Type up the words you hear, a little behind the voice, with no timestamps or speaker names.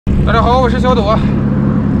大家好，我是小朵。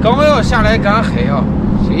刚要下来赶海啊，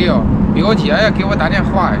谁呀？表姐呀给我打电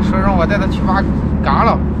话，说让我带她去挖蛤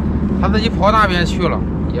了。她自己跑那边去了，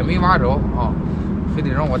也没挖着啊，非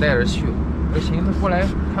得让我带着去。我寻思过来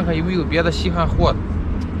看看有没有别的稀罕货的，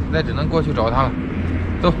现在只能过去找她了。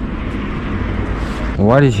走！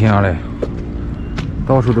我的天嘞，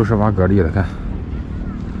到处都是挖蛤蜊的，看。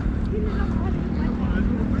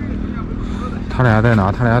他俩在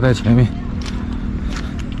哪？他俩在前面。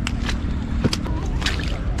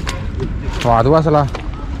挖多少了？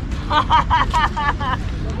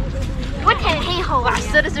我看很好挖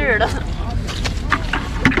死的嘴儿了。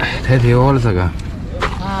太挑了这个。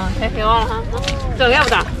啊，太挑了哈。这个也不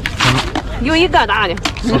大，有一个大的。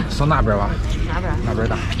上那边挖。哪边？那边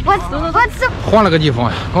大。我换了个地方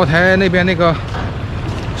呀，刚才那边那个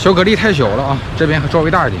小蛤蜊太小了啊，这边还稍微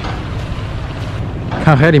大一点。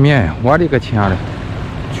看海里面呀，我的个天嘞，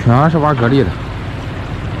全是挖蛤蜊的，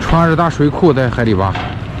穿着大水裤在海里挖。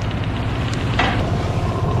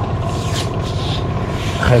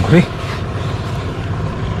海葵，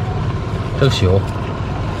这个小，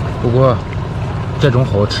不过这种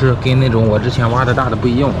好吃，跟那种我之前挖的大的不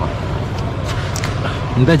一样啊。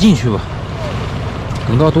你再进去吧，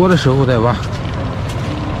等到多的时候再挖。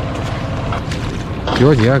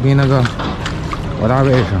表姐跟那个我大外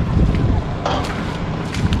甥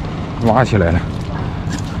挖起来了。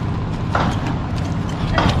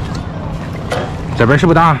这边是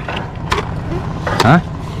不是大？啊？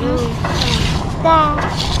大。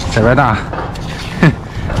这边大。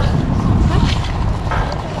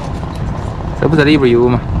这不在里边有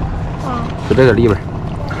吗？就在这里边。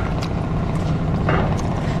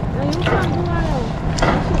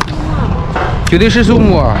绝对是树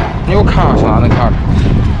木，你要看啥能看着？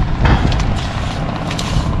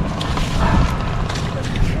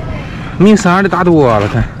没啥的大多了，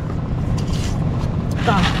看。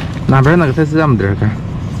大。那边那个才是这么点儿，看。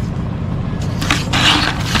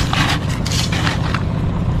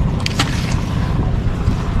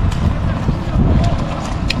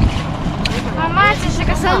妈妈，这是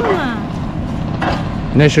个什么？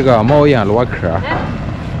那是个毛眼螺壳。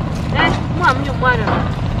来，摸不就摸着了？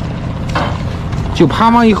就爬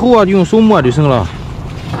完以后啊，就用手摸就行了。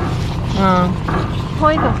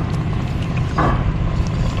好一个。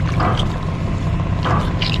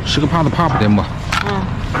是个耙子耙不得摸。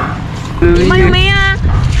你摸有没呀？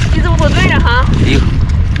你怎么不跟着哈？有。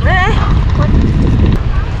来，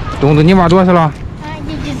东子，你挖多少了？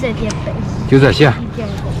也就这点呗。就这些。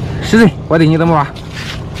是的，我的你怎么挖？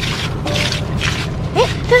哎，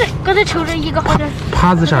对，刚才抽着一个好像。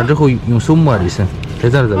耙子上之后用手摸的是，在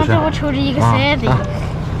这儿是不是？我抽着一个塞子。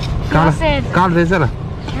嘎了，嘎了在这了，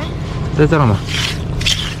在这了吗？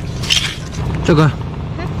这个。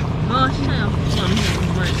是这样。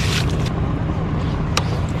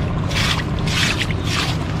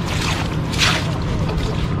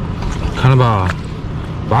看了吧？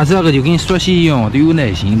挖这个就跟说戏一样，得有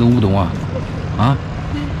耐心，懂不懂啊？啊？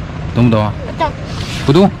懂不懂？懂。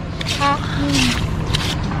不懂？啊。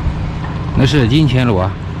那是金钱螺。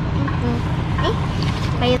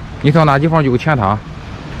没。你到哪地方有个钱塘？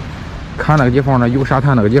看那个地方呢，有沙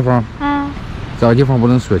滩那个地方。这个地方不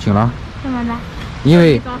能说清了。怎么的？因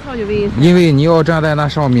为你要站在那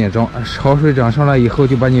上面，潮水涨上来以后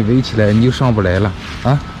就把你围起来，你就上不来了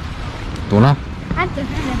啊。懂了？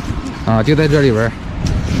啊，就在这里边。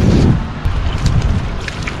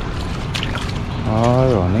哎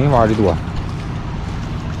呦，恁挖的多，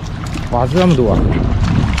挖这么多。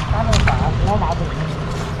我挖不动，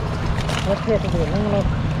我腿都给扔了。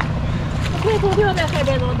腿从小在海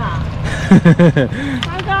边长大。咱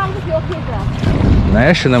刚不小腿子。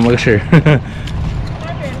那是那么个事儿。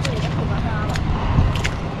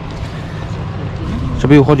这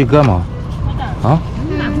不有好几个吗？啊？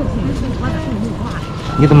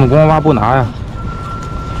你怎么光挖不拿呀？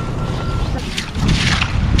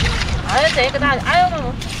哎，这个大的，哎呦妈妈！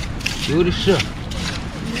有的是。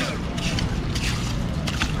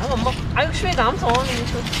哎妈妈，哎呦水缸不少，你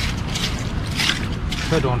说。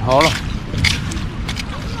快涨潮了。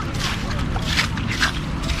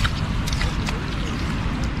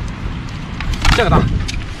这个大，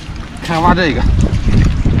看挖这个，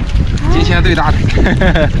今天最大的。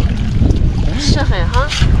是很哈。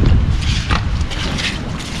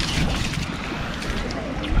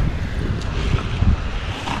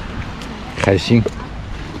海星，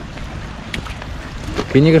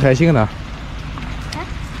给你个海星呢。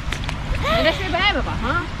你这水白了吧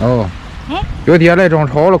哈？哦。表弟来涨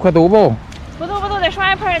潮了，快走吧。不走，再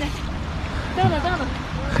刷一盆的。等等。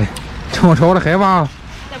嘿，涨潮了还挖？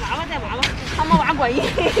再挖吧，还没挖过瘾。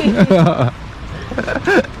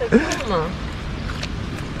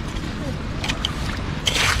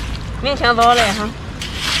明天多嘞哈。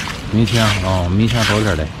明天哦，明天多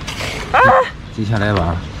点嘞。记下来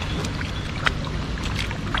吧。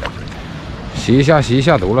洗一下，洗一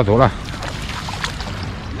下，走了走了。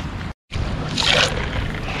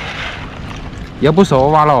也不少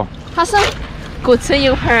挖了。他是够吃一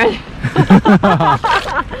盘儿。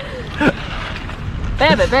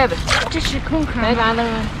摆摆摆摆，这是空壳，摆干了。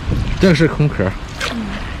这是空壳。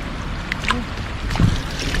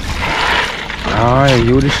哎，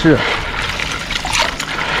有的是。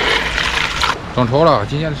涨潮了，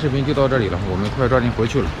今天的视频就到这里了，我们快抓紧回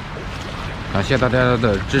去了。感谢大家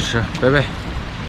的支持，拜拜。